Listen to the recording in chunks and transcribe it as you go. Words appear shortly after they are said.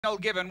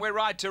Given, we're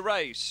right to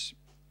race.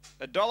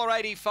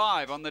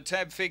 $1.85 on the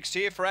tab fixed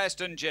here for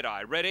Aston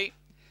Jedi. Ready?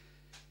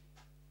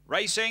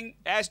 Racing,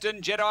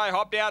 Aston Jedi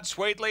hopped out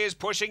sweetly, is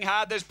pushing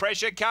hard, there's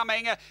pressure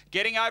coming,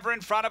 getting over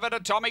in front of it,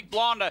 Atomic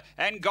Blonde,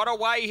 and got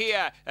away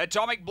here.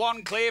 Atomic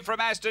Blonde clear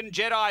from Aston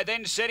Jedi,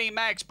 then City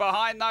Max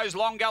behind those,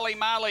 Long Gully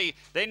Marley,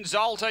 then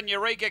Zoltan,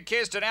 Eureka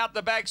Kissed, and out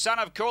the back, Son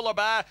of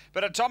Coolabah,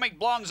 but Atomic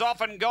Blonde's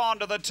off and gone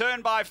to the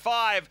turn by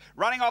 5,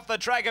 running off the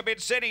track a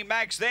bit, City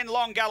Max, then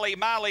Long Gully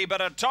Marley, but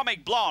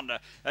Atomic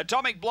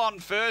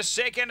Blonde first,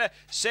 second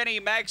City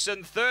Max,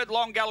 and third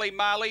Long Gully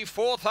Marley,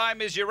 fourth home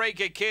is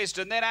Eureka Kissed,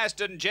 and then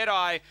Aston Jedi.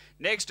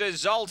 Next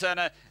is Zoltan,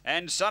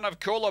 and Son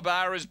of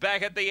Coolabah is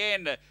back at the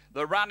end.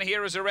 The run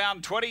here is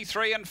around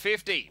 23 and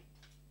 50.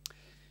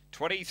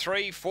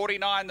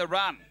 23.49 the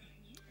run.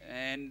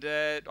 And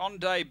on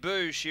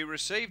debut, she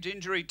received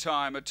injury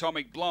time,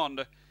 Atomic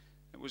Blonde.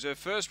 It was her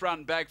first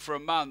run back for a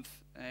month,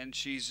 and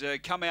she's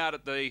come out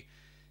at the...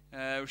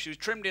 she was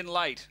trimmed in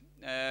late.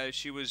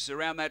 She was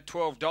around that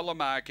 $12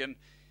 mark and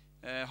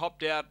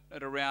hopped out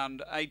at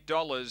around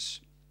 $8.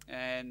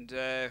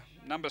 And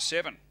number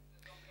 7.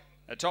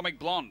 Atomic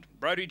Blonde,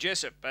 Brodie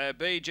Jessup,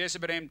 B.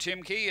 Jessup and M.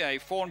 Timke, a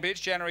fawn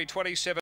bitch, January 27.